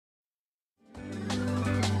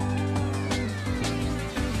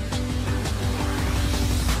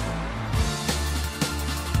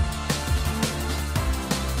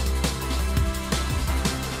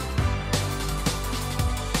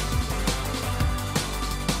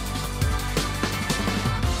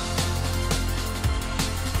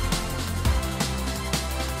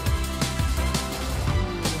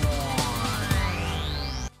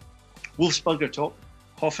Wolfsburg are top.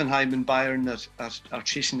 Hoffenheim and Bayern are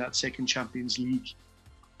chasing that second Champions League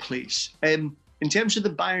place. In terms of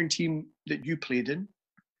the Bayern team that you played in,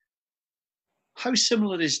 how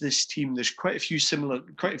similar is this team? There's quite a few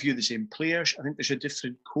of the same players. I think there's a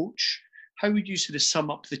different coach. How would you sort of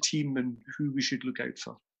sum up the team and who we should look out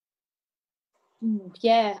for?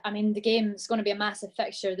 Yeah, I mean, the game's going to be a massive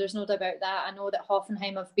fixture. There's no doubt about that. I know that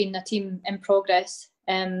Hoffenheim have been a team in progress.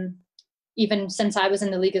 Even since I was in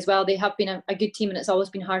the league as well, they have been a good team, and it's always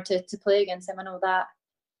been hard to play against them. I know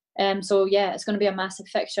that. So yeah, it's going to be a massive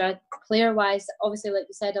fixture. Player-wise, obviously, like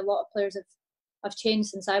you said, a lot of players have changed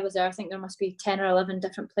since I was there. I think there must be 10 or 11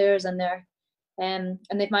 different players in there. And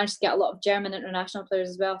they've managed to get a lot of German international players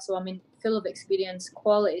as well. So, I mean, full of experience,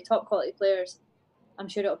 quality, top quality players. I'm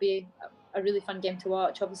sure it'll be a really fun game to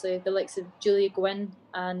watch. Obviously, the likes of Julia Gwynn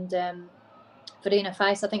and Verena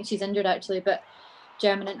Feist. I think she's injured actually, but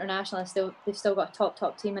German internationalists, they've still got a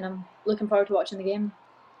top team, and I'm looking forward to watching the game.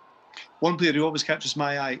 One player who always catches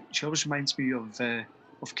my eye, she always reminds me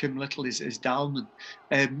of Kim Little, is Dalman,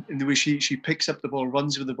 in the way she picks up the ball,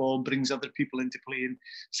 runs with the ball, and brings other people into play, and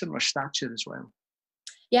similar stature as well.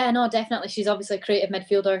 Yeah, no, definitely. She's obviously a creative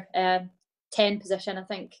midfielder. 10 position, I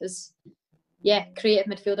think, is creative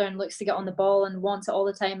midfielder, and looks to get on the ball and wants it all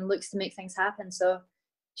the time and looks to make things happen. So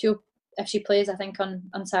if she plays, I think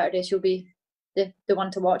on Saturday, she'll be the one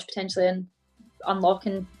to watch potentially and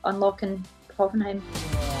unlocking Hoffenheim.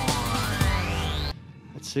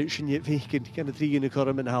 Sin je fichen gan y dri yn y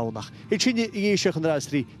corym yn hawnach. Hyd sin je eisiau yn rhas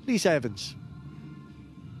tri, Lisa Evans.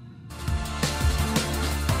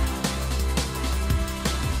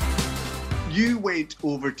 You went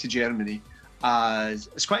over to Germany as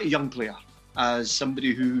quite a young player, as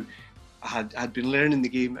somebody who had been learning the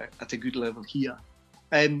game at a good level here.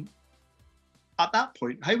 At that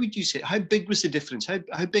point, how would you say, how big was the difference?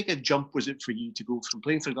 How big a jump was it for you to go from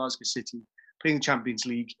playing for Glasgow City, playing the Champions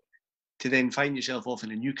League, to then find yourself off in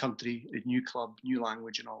a new country, a new club, new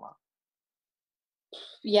language and all that?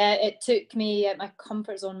 Yeah, it took me out my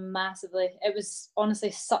comfort zone massively. It was honestly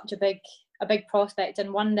such a big prospect,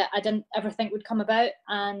 and one that I didn't ever think would come about,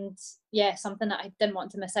 and yeah, something that I didn't want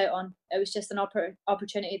to miss out on. It was just an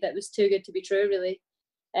opportunity that was too good to be true, really.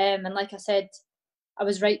 And like I said, I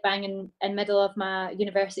was right bang in middle of my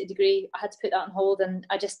university degree. I had to put that on hold, and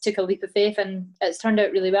I just took a leap of faith, and it's turned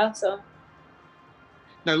out really well. So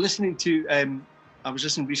now, listening to I was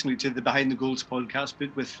listening recently to the Behind the Goals podcast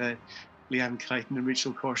bit with Leanne Crichton and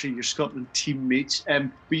Rachel Corshey, your Scotland teammates.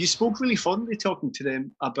 But you spoke really fondly talking to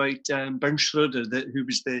them about Bernd Schroeder, who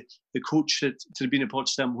was the coach at Turbine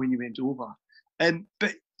Potsdam when you went over.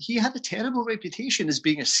 But he had a terrible reputation as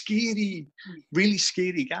being a scary, really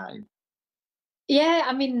scary guy. Yeah,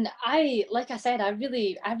 I mean, like I said, I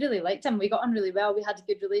really liked him. We got on really well. We had a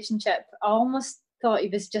good relationship. I almost thought he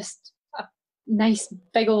was just a nice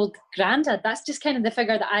big old granddad. That's just kind of the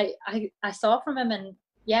figure that I saw from him, and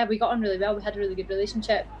yeah, we got on really well. We had a really good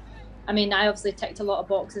relationship. I mean, I obviously ticked a lot of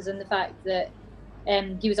boxes in the fact that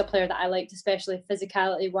he was a player that I liked, especially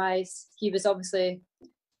physicality wise. He was obviously,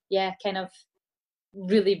 kind of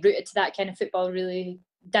really rooted to that kind of football, really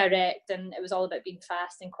direct, and it was all about being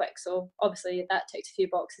fast and quick. So obviously that ticked a few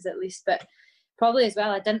boxes at least, but probably as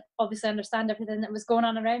well, I didn't obviously understand everything that was going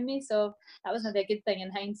on around me. So that was maybe a good thing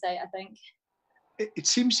in hindsight, I think. It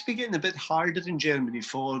seems to be getting a bit harder in Germany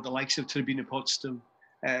for the likes of Turbine Potsdam,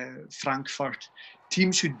 Frankfurt,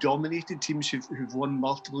 teams who dominated, teams who've won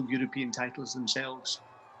multiple European titles themselves.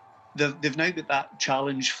 They've now got that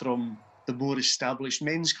challenge from the more established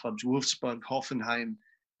men's clubs, Wolfsburg, Hoffenheim,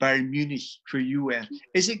 Bayern Munich, where you were.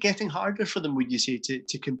 Is it getting harder for them, would you say,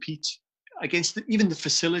 to compete against even the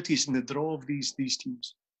facilities and the draw of these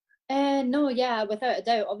teams? No, yeah, without a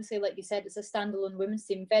doubt. Obviously, like you said, it's a standalone women's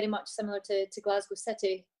team, very much similar to Glasgow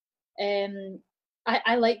City.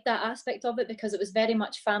 I liked that aspect of it because it was very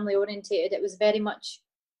much family orientated. It was very much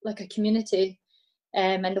like a community,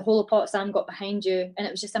 and the whole of Potsdam got behind you, and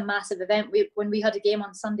it was just a massive event. When we had a game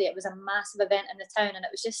on Sunday, it was a massive event in the town, and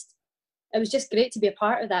it was just great to be a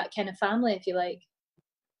part of that kind of family, if you like.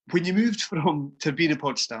 When you moved from Turbine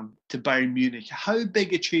Potsdam to Bayern Munich, how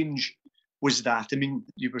big a change was that? I mean,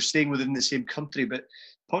 you were staying within the same country, but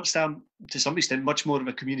Potsdam, to some extent, much more of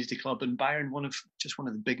a community club, and Bayern, one of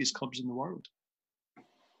the biggest clubs in the world.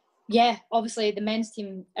 Yeah, obviously the men's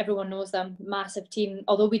team, everyone knows them, massive team.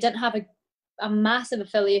 Although we didn't have a massive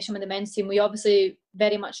affiliation with the men's team, we obviously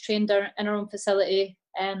very much trained in our own facility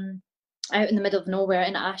out in the middle of nowhere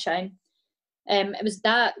in Aschheim. It was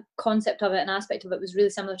that concept of it and aspect of it was really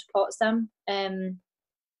similar to Potsdam.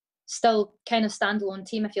 still kind of standalone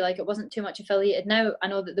team, if you like. It wasn't too much affiliated. Now I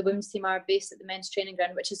know that the women's team are based at the men's training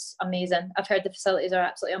ground, which is amazing. I've heard the facilities are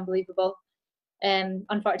absolutely unbelievable.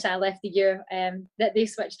 Unfortunately, I left the year that they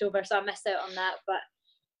switched over, so I missed out on that. But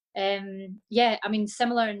yeah, I mean,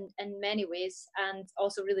 similar in many ways, and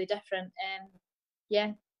also really different.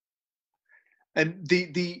 Yeah. And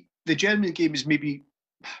the German game is maybe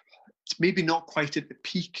not quite at the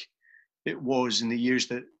peak it was in the years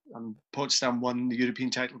that Potsdam won the European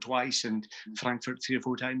title twice and Frankfurt 3 or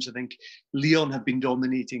 4 times. I think Lyon have been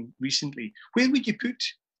dominating recently. Where would you put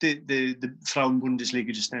the Frauen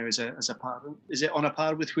Bundesliga just now as a par? Is it on a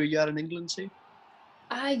par with where you are in England, say?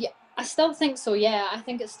 I still think so, yeah. I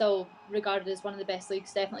think it's still regarded as one of the best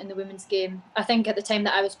leagues, definitely in the women's game. I think at the time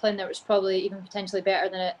that I was playing there, it was probably even potentially better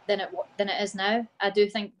than it is now. I do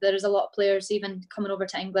think there is a lot of players even coming over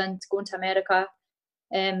to England, going to America.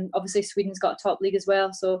 Obviously, Sweden's got a top league as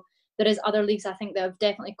well. So there is other leagues, I think, that have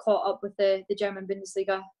definitely caught up with the German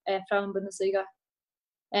Bundesliga, Frauen Bundesliga.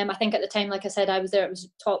 I think at the time, like I said, I was there, it was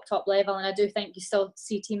top level. And I do think you still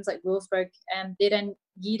see teams like Wolfsburg. They're in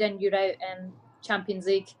year in, year out Champions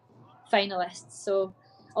League finalists. So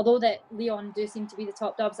although that Lyon do seem to be the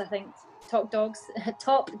top dogs, I think top dogs. I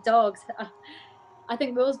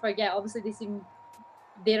think Wolfsburg, yeah, obviously they seem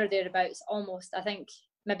there or thereabouts almost. I think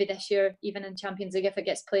maybe this year, even in Champions League, if it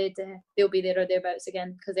gets played, they'll be there or thereabouts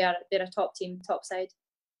again, because they're a top team, top side.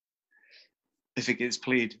 If it gets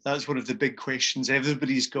played, that's one of the big questions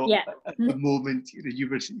everybody's got at the moment. You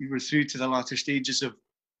were through to the latter stages of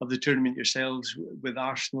the tournament yourselves with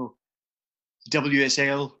Arsenal.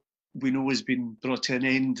 WSL, we know, has been brought to an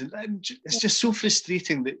end, and it's just so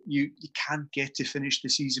frustrating that you can't get to finish the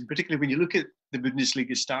season, particularly when you look at the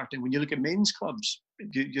Bundesliga starting, when you look at men's clubs,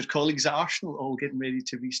 your colleagues at Arsenal all getting ready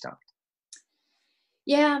to restart.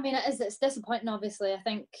 Yeah, I mean, it's disappointing, obviously. I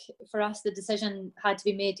think for us, the decision had to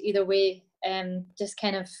be made either way, just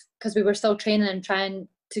kind of because we were still training and trying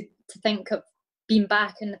to think of being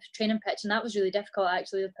back in the training pitch, and that was really difficult,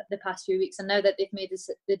 actually, the past few weeks. And now that they've made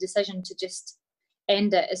the decision to just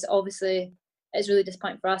end it, it's really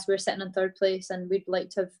disappointing for us. We're sitting in 3rd place, and we'd like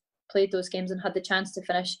to have played those games and had the chance to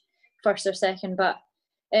finish 1st or 2nd, but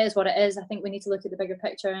it is what it is. I think we need to look at the bigger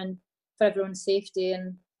picture and for everyone's safety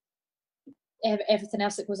and everything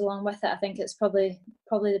else that goes along with it. I think it's probably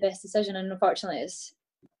the best decision, and unfortunately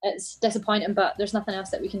it's disappointing, but there's nothing else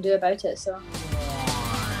that we can do about it. So